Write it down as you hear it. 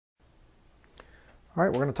All right,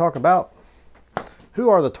 we're going to talk about who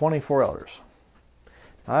are the 24 elders.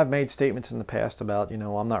 Now, I've made statements in the past about,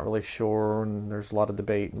 I'm not really sure, and there's a lot of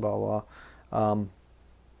debate and blah, blah.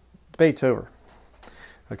 Debate's over,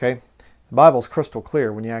 okay? The Bible's crystal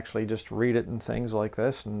clear when you actually just read it and things like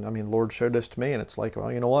this. And, the Lord showed this to me, and it's like,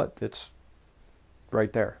 well, you know what? It's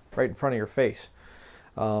right there, right in front of your face.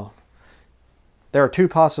 There are two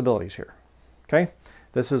possibilities here, okay?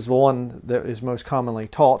 This is the one that is most commonly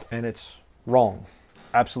taught, and it's wrong.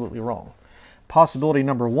 Absolutely wrong. Possibility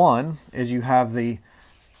number one is you have it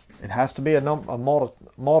has to be a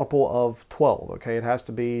multiple of 12, okay? It has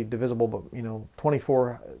to be divisible, but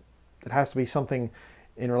 24, it has to be something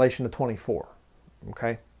in relation to 24,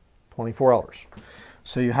 okay? 24 elders.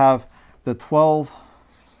 So you have the 12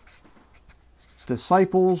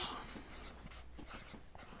 disciples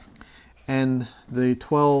and the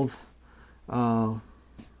 12, we'll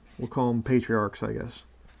call them patriarchs, I guess.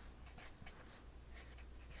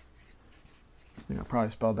 I think I probably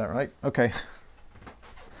spelled that right. Okay.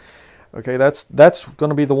 Okay, that's going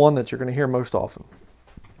to be the one that you're going to hear most often.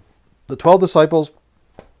 The 12 disciples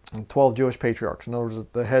and 12 Jewish patriarchs. In other words,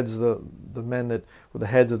 the heads, the men that were the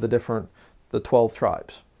heads of the 12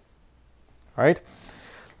 tribes. All right?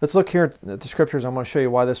 Let's look here at the scriptures. I'm going to show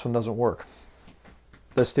you why this one doesn't work.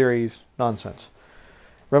 This theory is nonsense.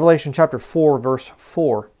 Revelation chapter 4, verse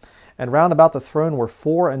 4. And round about the throne were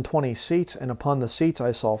 24 seats, and upon the seats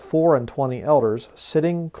I saw 24 elders,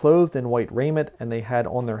 sitting, clothed in white raiment, and they had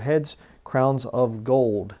on their heads crowns of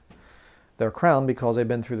gold. They're crowned because they've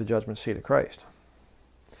been through the judgment seat of Christ.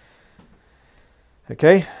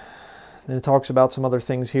 Okay, then it talks about some other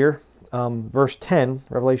things here. Verse 10,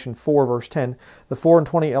 Revelation 4, verse 10. The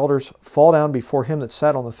 24 elders fall down before him that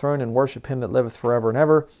sat on the throne, and worship him that liveth forever and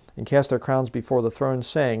ever, and cast their crowns before the throne,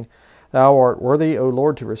 saying, Thou art worthy, O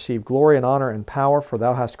Lord, to receive glory and honor and power, for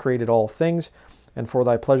thou hast created all things, and for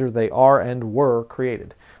thy pleasure they are and were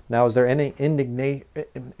created. Now, is there any indication?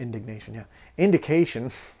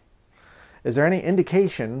 Is there any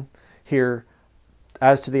indication here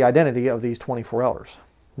as to the identity of these 24 elders?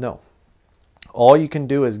 No. All you can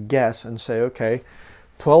do is guess and say, okay,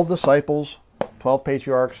 12 disciples, 12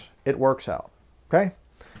 patriarchs, it works out. Okay?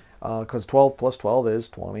 Because 12 plus 12 is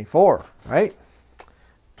 24, right?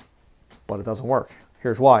 But it doesn't work.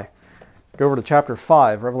 Here's why. Go over to chapter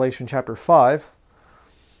 5, Revelation chapter 5,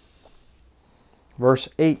 verse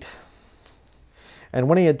 8. And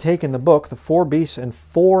when he had taken the book, the 4 beasts and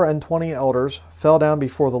 24 elders fell down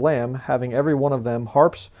before the Lamb, having every one of them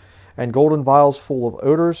harps and golden vials full of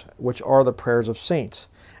odors, which are the prayers of saints.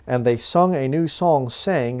 And they sung a new song,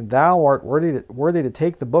 saying, Thou art worthy to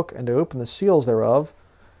take the book and to open the seals thereof.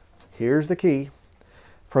 Here's the key.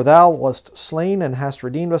 For thou wast slain and hast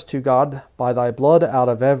redeemed us to God by thy blood out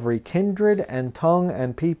of every kindred and tongue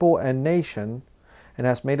and people and nation, and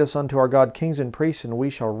hast made us unto our God kings and priests, and we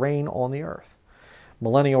shall reign on the earth.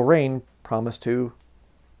 Millennial reign promised to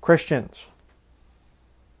Christians.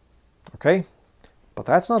 Okay? But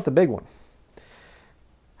that's not the big one.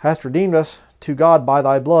 Hast redeemed us to God by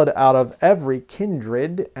thy blood out of every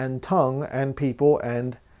kindred and tongue and people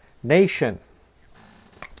and nation.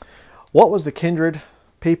 What was the kindred,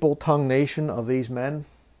 people, tongue, nation of these men?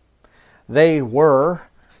 They were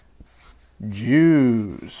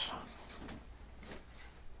Jews.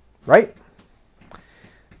 Right?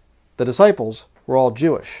 The disciples were all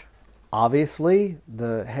Jewish. Obviously,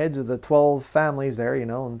 the heads of the 12 families there,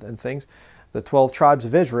 and things, the 12 tribes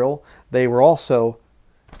of Israel, they were also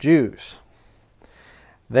Jews.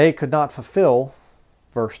 They could not fulfill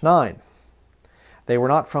verse 9. They were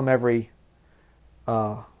not from every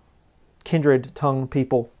kindred, tongue,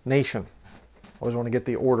 people, nation. I always want to get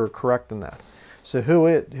the order correct in that. So who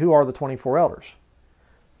are the 24 elders?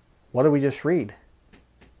 What did we just read?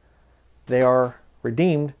 They are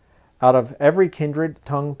redeemed out of every kindred,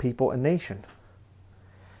 tongue, people, and nation.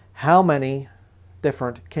 How many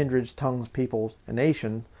different kindreds, tongues, peoples, and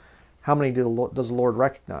nation, how many does the Lord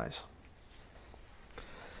recognize?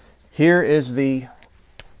 Here is the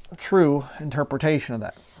true interpretation of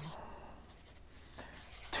that.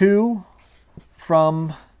 2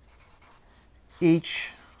 from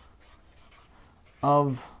each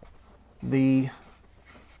of the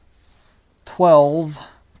 12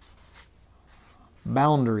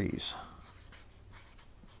 boundaries.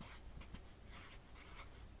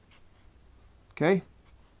 Okay?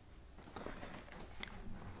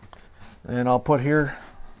 And I'll put here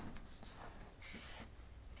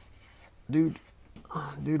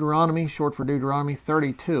Deuteronomy, short for Deuteronomy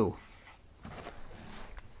 32.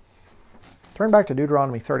 Turn back to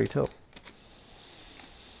Deuteronomy 32.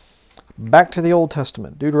 Back to the Old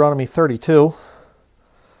Testament, Deuteronomy 32.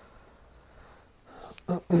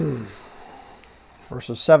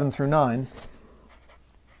 verses 7 through 9.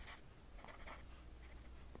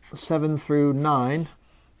 7 through 9.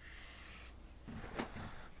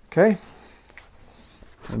 Okay.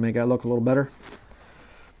 Let me make that look a little better.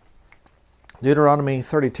 Deuteronomy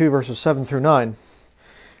 32, verses 7 through 9.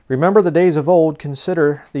 Remember the days of old,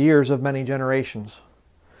 consider the years of many generations.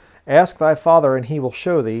 Ask thy father, and he will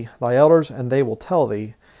show thee, thy elders, and they will tell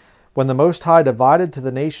thee. When the Most High divided to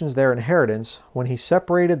the nations their inheritance, when he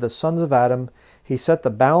separated the sons of Adam, he set the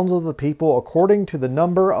bounds of the people according to the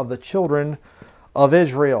number of the children of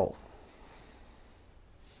Israel.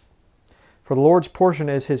 For the Lord's portion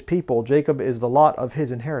is his people, Jacob is the lot of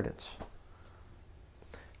his inheritance.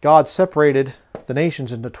 God separated the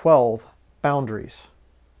nations into 12 boundaries.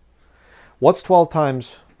 What's 12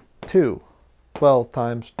 times 2? 12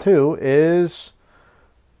 times 2 is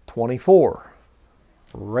 24.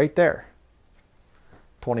 Right there.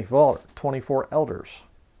 24 elders.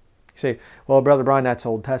 You say, well, Brother Bryan, that's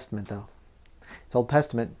Old Testament, though. It's Old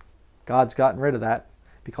Testament. God's gotten rid of that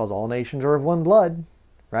because all nations are of one blood,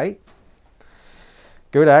 right?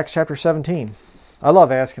 Go to Acts chapter 17. I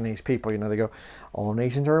love asking these people, they go, all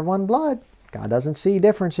nations are of one blood. God doesn't see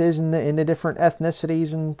differences in the different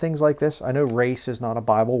ethnicities and things like this. I know race is not a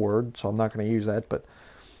Bible word, so I'm not going to use that, but,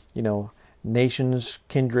 nations,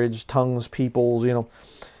 kindreds, tongues, peoples,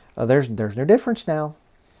 there's no difference now.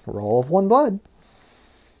 We're all of one blood.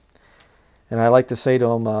 And I like to say to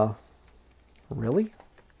them, really?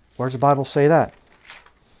 Where's the Bible say that?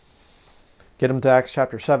 Get them to Acts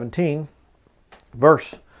chapter 17,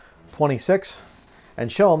 verse 26,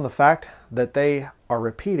 and show them the fact that they are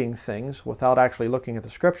repeating things without actually looking at the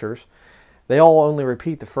scriptures. They all only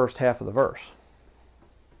repeat the first half of the verse.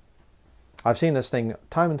 I've seen this thing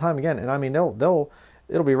time and time again, and I mean, it'll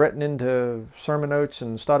be written into sermon notes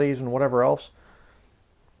and studies and whatever else.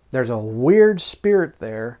 There's a weird spirit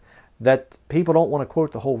there that people don't want to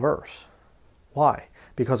quote the whole verse. Why?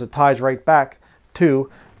 Because it ties right back to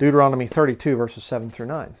Deuteronomy 32, verses 7 through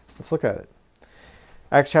 9. Let's look at it.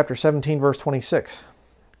 Acts chapter 17, verse 26.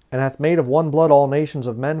 And hath made of one blood all nations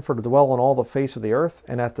of men for to dwell on all the face of the earth,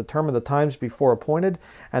 and hath determined the times before appointed,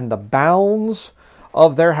 and the bounds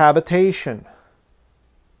of their habitation.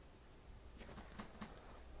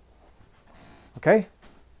 Okay?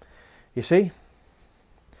 You see?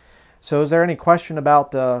 So is there any question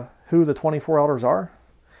about who the 24 elders are?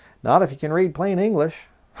 Not if you can read plain English.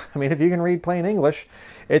 I mean, if you can read plain English,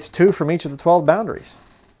 it's 2 from each of the 12 boundaries.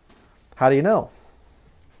 How do you know?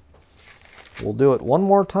 We'll do it one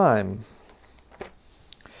more time.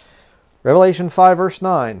 Revelation 5, verse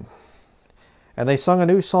 9. And they sung a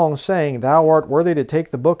new song, saying, Thou art worthy to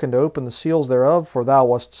take the book and to open the seals thereof, for thou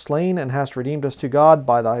wast slain and hast redeemed us to God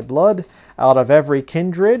by thy blood out of every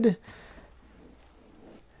kindred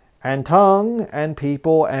and tongue and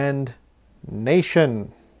people and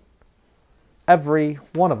nation. Every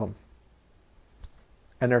one of them.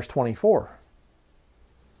 And there's 24.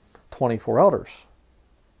 24 elders.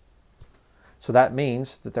 So that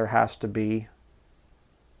means that there has to be,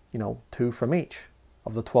 2 from each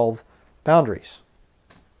of the 12 boundaries.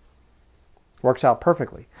 Works out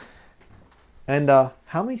perfectly. And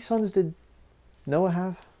how many sons did Noah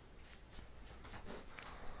have?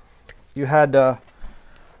 You had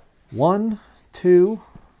 1, 2,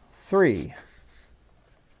 3.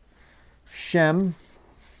 Shem,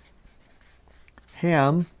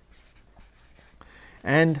 Ham,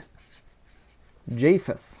 and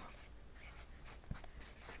Japheth.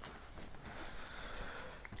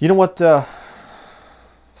 You know what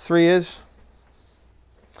 3 is?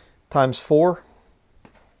 Times 4?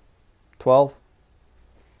 12.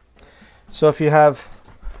 So if you have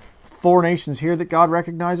 4 nations here that God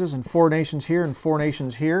recognizes, and 4 nations here, and 4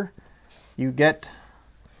 nations here, you get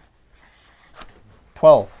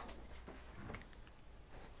 12.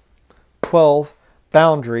 12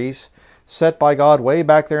 boundaries set by God way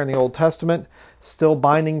back there in the Old Testament, still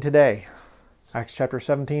binding today. Acts chapter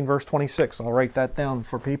 17, verse 26. I'll write that down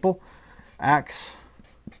for people. Acts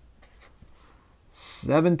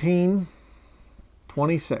 17,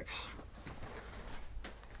 26.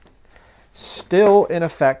 Still in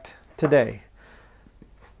effect today.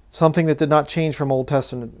 Something that did not change from Old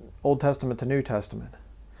Testament to New Testament.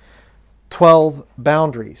 12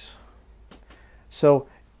 boundaries. So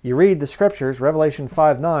you read the scriptures, Revelation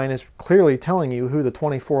 5:9 is clearly telling you who the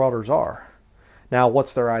 24 elders are. Now,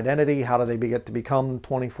 what's their identity? How do they get to become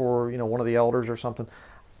 24, one of the elders or something?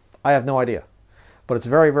 I have no idea. But it's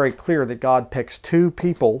very, very clear that God picks 2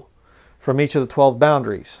 people from each of the 12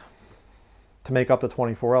 boundaries to make up the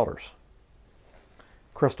 24 elders.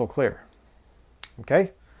 Crystal clear.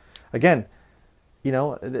 Okay? Again, you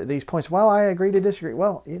know, these points, well, I agree to disagree.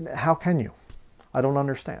 Well, how can you? I don't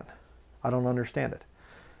understand. I don't understand it.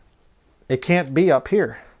 It can't be up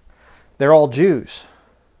here. They're all Jews.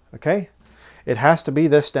 Okay? It has to be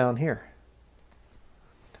this down here.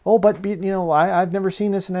 Oh, but, you know, I've never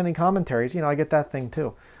seen this in any commentaries. You know, I get that thing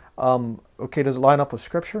too. Okay, does it line up with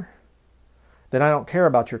Scripture? Then I don't care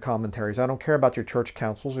about your commentaries. I don't care about your church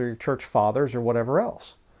councils or your church fathers or whatever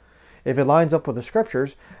else. If it lines up with the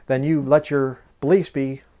Scriptures, then you let your beliefs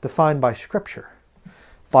be defined by Scripture,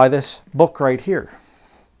 by this book right here.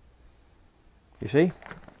 You see?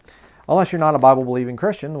 Unless you're not a Bible-believing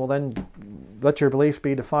Christian, well then let your beliefs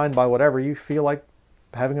be defined by whatever you feel like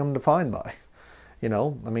having them defined by. You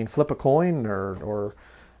know, I mean, flip a coin or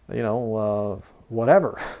you know,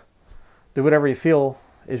 whatever. Do whatever you feel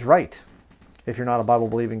is right if you're not a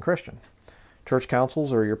Bible-believing Christian. Church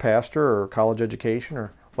councils or your pastor or college education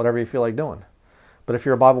or whatever you feel like doing. But if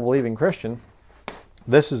you're a Bible-believing Christian,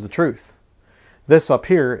 this is the truth. This up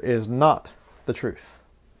here is not the truth.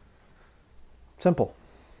 Simple.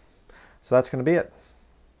 So that's going to be it.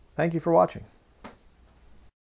 Thank you for watching.